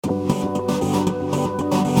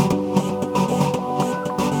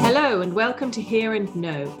and welcome to Hear and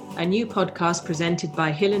Know, a new podcast presented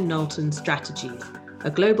by Hill & Knowlton Strategies,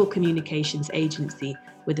 a global communications agency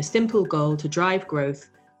with a simple goal to drive growth,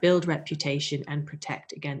 build reputation, and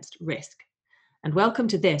protect against risk. And welcome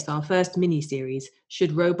to this, our first mini-series,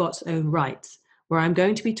 Should Robots Own Rights?, where I'm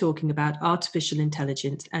going to be talking about artificial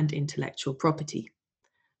intelligence and intellectual property.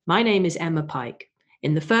 My name is Emma Pike.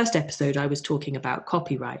 In the first episode, I was talking about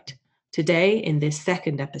copyright. Today, in this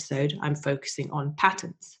second episode, I'm focusing on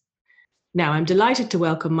patents. Now, I'm delighted to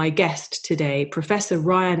welcome my guest today, Professor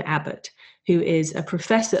Ryan Abbott, who is a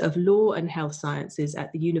professor of law and health sciences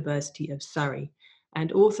at the University of Surrey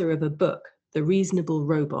and author of a book, The Reasonable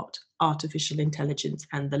Robot, Artificial Intelligence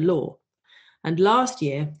and the Law. And last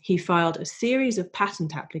year, he filed a series of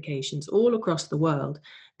patent applications all across the world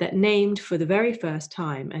that named for the very first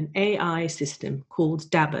time an AI system called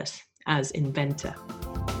Dabus as inventor.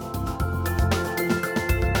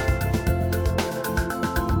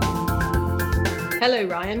 Hello,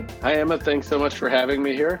 Ryan. Hi, Emma. Thanks so much for having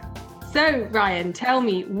me here. So, Ryan, tell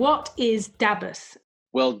me, what is Dabus?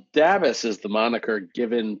 Well, Dabus is the moniker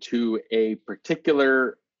given to a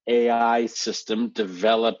particular AI system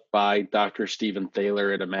developed by Dr. Stephen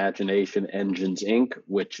Thaler at Imagination Engines, Inc.,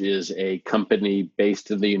 which is a company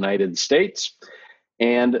based in the United States.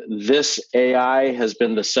 And this AI has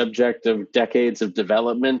been the subject of decades of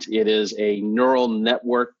development. It is a neural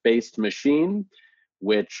network-based machine,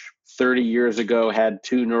 which 30 years ago had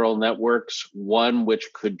two neural networks, one which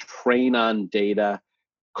could train on data,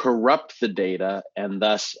 corrupt the data, and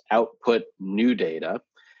thus output new data,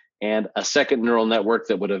 and a second neural network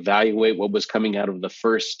that would evaluate what was coming out of the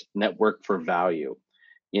first network for value.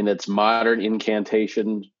 In its modern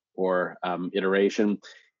incantation or iteration,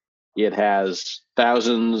 it has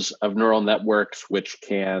thousands of neural networks which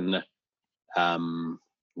can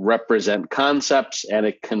represent concepts, and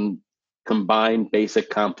it can combine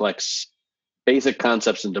basic concepts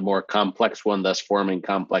into more complex one, thus forming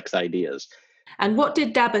complex ideas. And what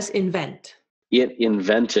did Dabus invent? It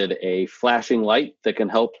invented a flashing light that can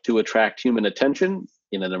help to attract human attention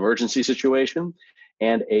in an emergency situation,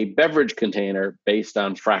 and a beverage container based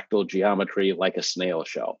on fractal geometry like a snail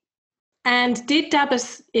shell. And did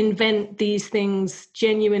Dabus invent these things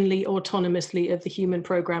genuinely autonomously of the human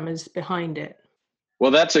programmers behind it? Well,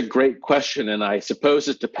 that's a great question, and I suppose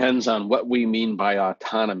it depends on what we mean by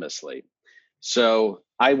autonomously. So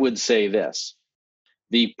I would say this.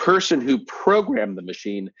 The person who programmed the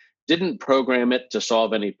machine didn't program it to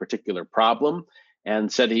solve any particular problem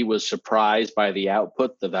and said he was surprised by the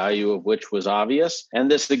output, the value of which was obvious. And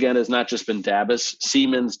this, again, has not just been Dabus.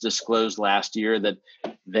 Siemens disclosed last year that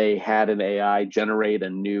they had an AI generate a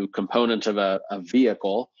new component of a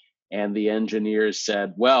vehicle. And the engineers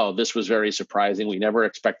said, well, this was very surprising. We never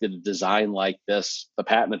expected a design like this. The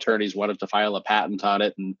patent attorneys wanted to file a patent on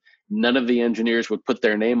it, and none of the engineers would put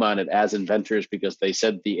their name on it as inventors because they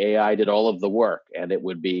said the AI did all of the work, and it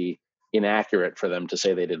would be inaccurate for them to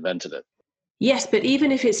say they'd invented it. Yes, but even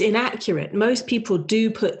if it's inaccurate, most people do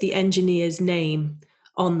put the engineer's name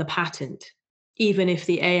on the patent, even if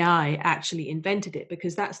the AI actually invented it,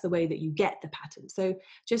 because that's the way that you get the patent. So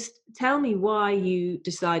just tell me why you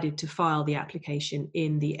decided to file the application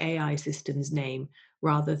in the AI system's name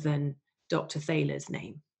rather than Dr. Thaler's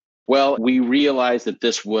name. Well, we realized that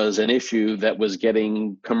this was an issue that was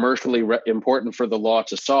getting commercially important for the law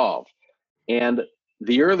to solve. And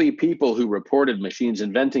the early people who reported machines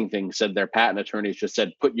inventing things said their patent attorneys just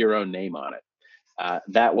said, put your own name on it.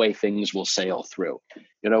 That way things will sail through.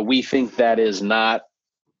 We think that is not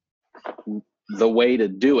the way to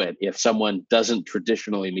do it if someone doesn't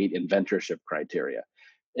traditionally meet inventorship criteria.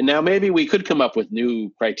 And now maybe we could come up with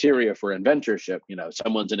new criteria for inventorship.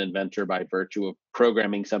 Someone's an inventor by virtue of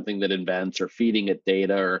programming something that invents or feeding it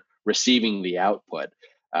data or receiving the output.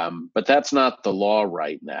 But that's not the law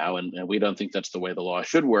right now, and we don't think that's the way the law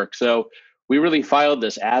should work. So we really filed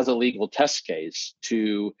this as a legal test case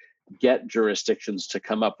to get jurisdictions to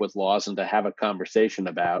come up with laws and to have a conversation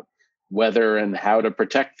about whether and how to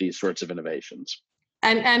protect these sorts of innovations.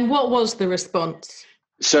 And what was the response?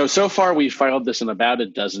 So far, we filed this in about a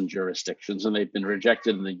dozen jurisdictions, and they've been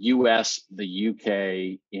rejected in the US, the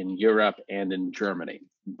UK, in Europe, and in Germany.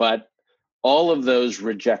 But all of those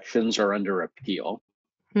rejections are under appeal.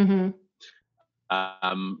 Mm-hmm.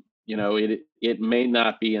 It may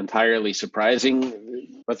not be entirely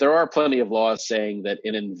surprising, but there are plenty of laws saying that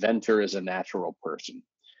an inventor is a natural person.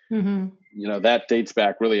 Mm-hmm. That dates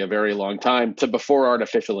back really a very long time to before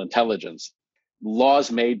artificial intelligence.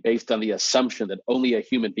 Laws made based on the assumption that only a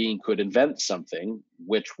human being could invent something,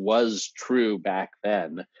 which was true back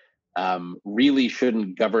then, really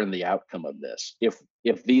shouldn't govern the outcome of this.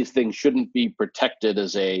 If these things shouldn't be protected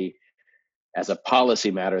as a As a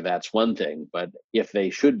policy matter, that's one thing, but if they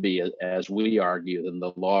should be, as we argue, then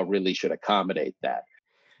the law really should accommodate that.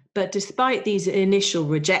 But despite these initial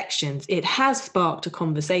rejections, it has sparked a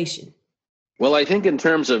conversation. Well, I think in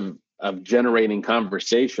terms of generating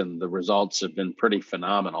conversation, the results have been pretty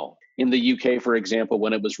phenomenal. In the UK, for example,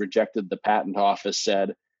 when it was rejected, the patent office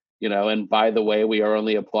said, and by the way, we are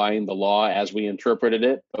only applying the law as we interpreted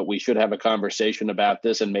it, but we should have a conversation about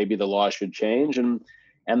this and maybe the law should change.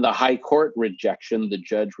 And the high court rejection, the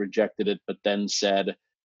judge rejected it, but then said,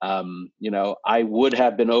 I would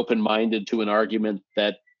have been open-minded to an argument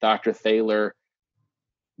that Dr. Thaler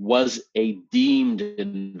was a deemed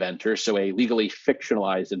inventor, so a legally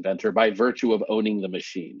fictionalized inventor by virtue of owning the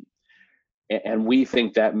machine. And we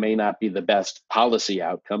think that may not be the best policy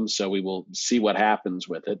outcome, so we will see what happens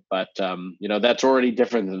with it. But that's already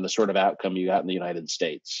different than the sort of outcome you got in the United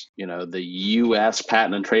States. The U.S.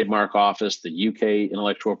 Patent and Trademark Office, the U.K.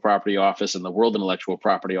 Intellectual Property Office, and the World Intellectual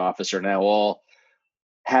Property Office are now all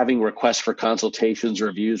having requests for consultations,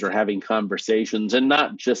 reviews, or having conversations, and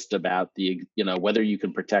not just about whether you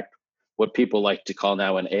can protect what people like to call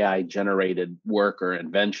now an AI generated work or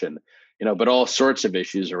invention, but all sorts of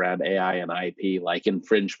issues around AI and IP, like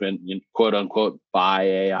infringement, quote unquote, by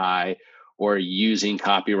AI, or using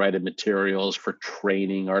copyrighted materials for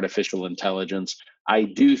training artificial intelligence. I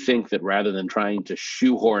do think that rather than trying to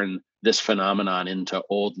shoehorn this phenomenon into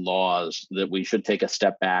old laws, that we should take a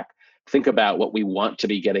step back, think about what we want to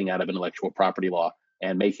be getting out of intellectual property law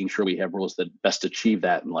and making sure we have rules that best achieve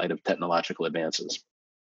that in light of technological advances.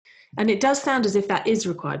 And it does sound as if that is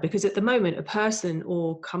required, because at the moment, a person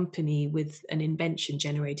or company with an invention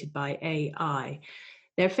generated by AI,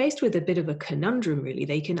 they're faced with a bit of a conundrum, really.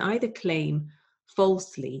 They can either claim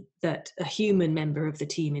falsely that a human member of the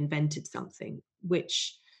team invented something,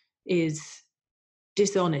 which is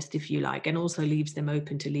dishonest, if you like, and also leaves them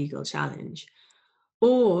open to legal challenge.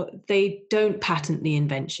 Or they don't patent the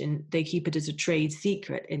invention, they keep it as a trade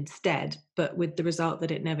secret instead, but with the result that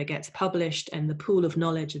it never gets published and the pool of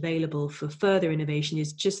knowledge available for further innovation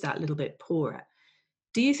is just that little bit poorer.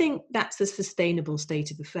 Do you think that's a sustainable state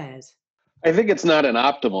of affairs? I think it's not an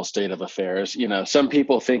optimal state of affairs. Some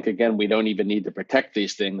people think, again, we don't even need to protect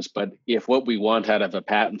these things, but if what we want out of a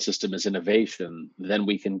patent system is innovation, then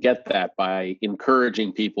we can get that by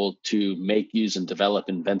encouraging people to make, use, and develop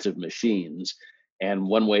inventive machines. And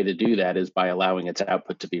one way to do that is by allowing its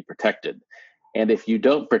output to be protected. And if you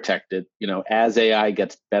don't protect it, as AI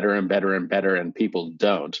gets better and better and better and people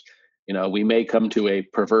don't, we may come to a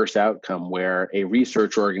perverse outcome where a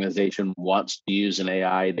research organization wants to use an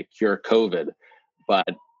AI to cure COVID, but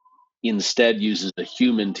instead uses a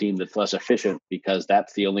human team that's less efficient because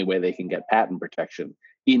that's the only way they can get patent protection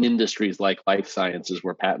in industries like life sciences,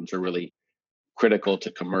 where patents are really critical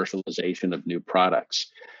to commercialization of new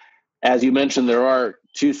products. As you mentioned, there are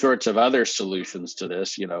two sorts of other solutions to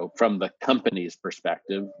this, from the company's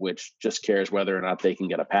perspective, which just cares whether or not they can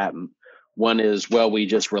get a patent. One is, well, we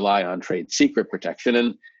just rely on trade secret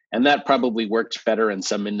protection. And that probably works better in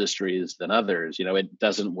some industries than others. It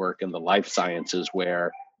doesn't work in the life sciences,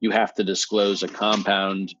 where you have to disclose a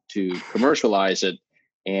compound to commercialize it.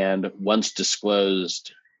 And once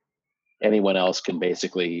disclosed, anyone else can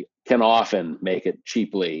often make it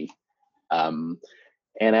cheaply.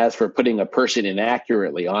 And as for putting a person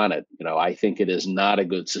inaccurately on it, I think it is not a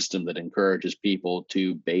good system that encourages people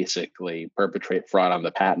to basically perpetrate fraud on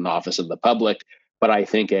the patent office and the public. But I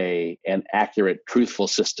think an accurate, truthful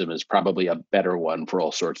system is probably a better one for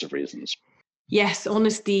all sorts of reasons. Yes,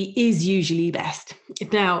 honesty is usually best.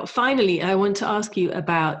 Now, finally, I want to ask you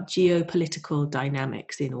about geopolitical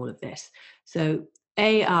dynamics in all of this. So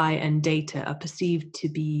AI and data are perceived to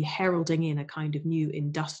be heralding in a kind of new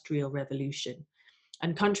industrial revolution,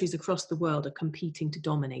 and countries across the world are competing to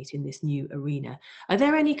dominate in this new arena. Are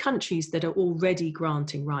there any countries that are already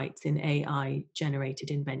granting rights in AI-generated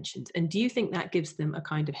inventions? And do you think that gives them a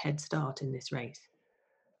kind of head start in this race?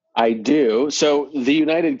 I do. So the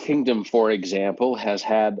United Kingdom, for example, has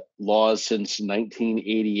had laws since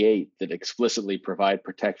 1988 that explicitly provide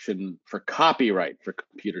protection for copyright for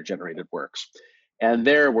computer-generated works. And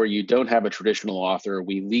there, where you don't have a traditional author,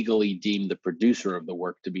 we legally deem the producer of the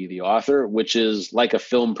work to be the author, which is like a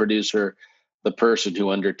film producer, the person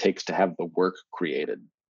who undertakes to have the work created.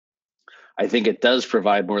 I think it does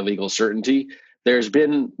provide more legal certainty. There's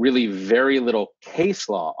been really very little case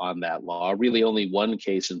law on that law, really only one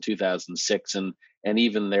case in 2006. And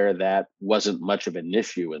even there, that wasn't much of an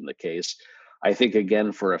issue in the case. I think,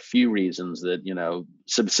 again, for a few reasons, that,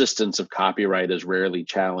 subsistence of copyright is rarely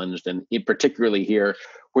challenged. And particularly here,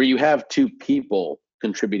 where you have two people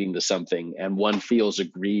contributing to something and one feels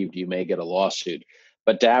aggrieved, you may get a lawsuit.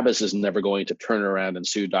 but DABUS is never going to turn around and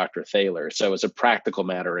sue Dr. Thaler. So as a practical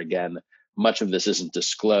matter, again, much of this isn't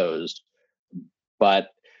disclosed. But,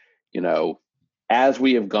 as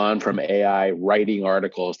we have gone from AI writing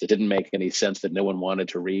articles that didn't make any sense that no one wanted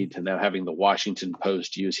to read to now having the Washington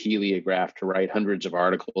Post use Heliograph to write hundreds of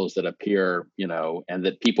articles that appear, and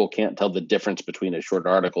that people can't tell the difference between the short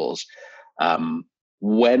articles.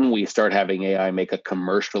 When we start having AI make a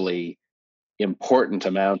commercially important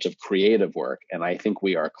amount of creative work, and I think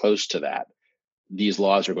we are close to that, these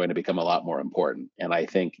laws are going to become a lot more important. And I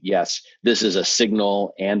think, yes, this is a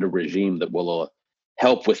signal and a regime that will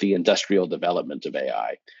help with the industrial development of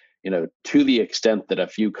AI. To the extent that a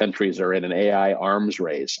few countries are in an AI arms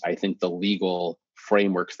race, I think the legal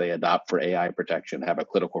frameworks they adopt for AI protection have a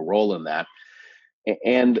critical role in that.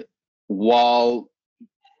 And while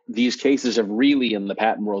these cases have really, in the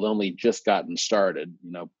patent world, only just gotten started,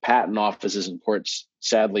 patent offices and courts,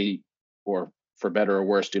 sadly, or for better or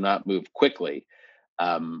worse, do not move quickly.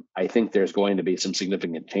 I think there's going to be some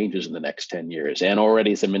significant changes in the next 10 years, and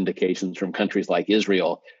already some indications from countries like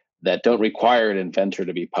Israel that don't require an inventor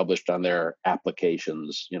to be published on their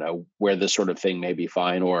applications, where this sort of thing may be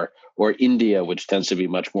fine, or India, which tends to be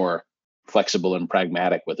much more flexible and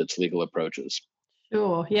pragmatic with its legal approaches.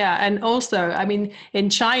 Sure, yeah. And also, in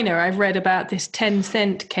China, I've read about this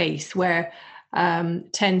Tencent case where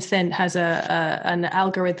Tencent has an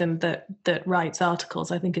algorithm that writes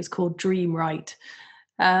articles. I think it's called DreamWrite.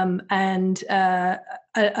 And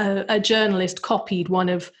a journalist copied one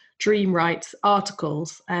of DreamWrite's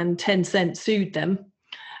articles, and Tencent sued them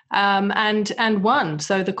and won.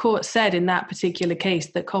 So the court said in that particular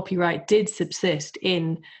case that copyright did subsist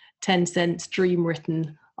in Tencent's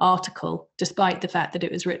DreamWritten article, despite the fact that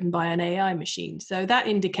it was written by an AI machine. So that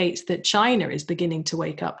indicates that China is beginning to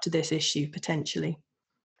wake up to this issue potentially.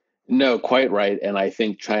 No, quite right. And I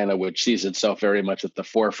think China, which sees itself very much at the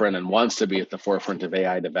forefront and wants to be at the forefront of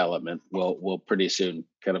AI development, will pretty soon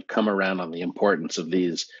kind of come around on the importance of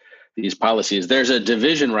these policies. There's a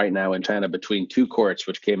division right now in China between two courts,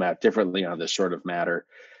 which came out differently on this sort of matter.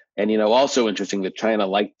 And, also interesting that China,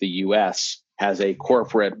 like the US, has a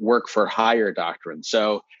corporate work for hire doctrine.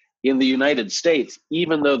 So in the United States,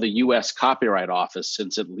 even though the US Copyright Office,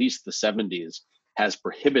 since at least the 70s, has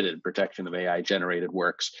prohibited protection of AI generated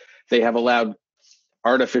works, they have allowed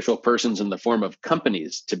artificial persons in the form of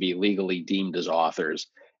companies to be legally deemed as authors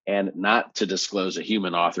and not to disclose a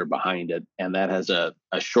human author behind it. And that has a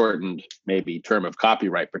shortened, maybe, term of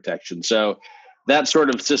copyright protection. So that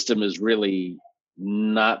sort of system is really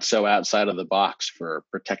not so outside of the box for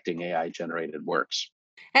protecting AI generated works.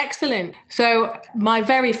 Excellent. So my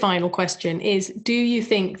very final question is, do you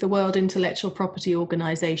think the World Intellectual Property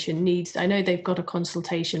Organization needs, I know they've got a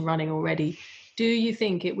consultation running already, do you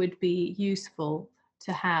think it would be useful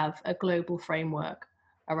to have a global framework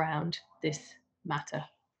around this matter?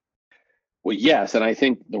 Well, yes, and I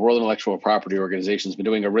think the World Intellectual Property Organization has been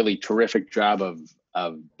doing a really terrific job of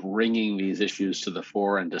bringing these issues to the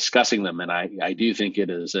fore and discussing them. And I do think it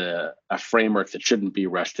is a framework that shouldn't be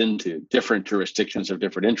rushed into. Different jurisdictions have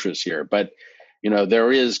different interests here, but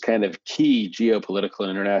there is kind of key geopolitical and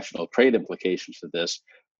international trade implications to this,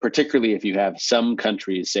 particularly if you have some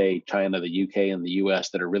countries, say China, the UK, and the US,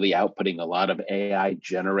 that are really outputting a lot of AI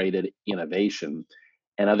generated innovation,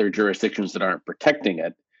 and other jurisdictions that aren't protecting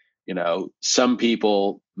it. Some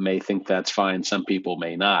people may think that's fine, some people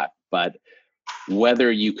may not, but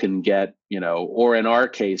whether you can get, or in our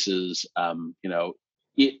cases,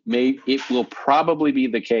 it will probably be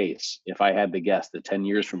the case, if I had to guess, that 10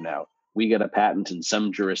 years from now, we get a patent in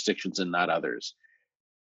some jurisdictions and not others.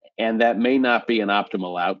 And that may not be an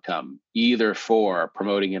optimal outcome, either for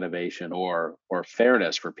promoting innovation or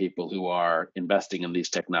fairness for people who are investing in these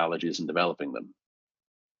technologies and developing them.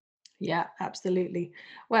 Yeah, absolutely.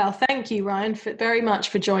 Well, thank you, Ryan, very much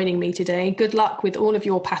for joining me today. Good luck with all of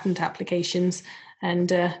your patent applications, and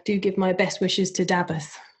do give my best wishes to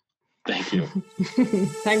DABUS. Thank you.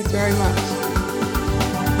 Thanks very much.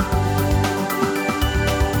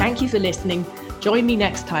 Thank you for listening. Join me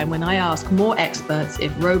next time when I ask more experts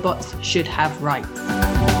if robots should have rights.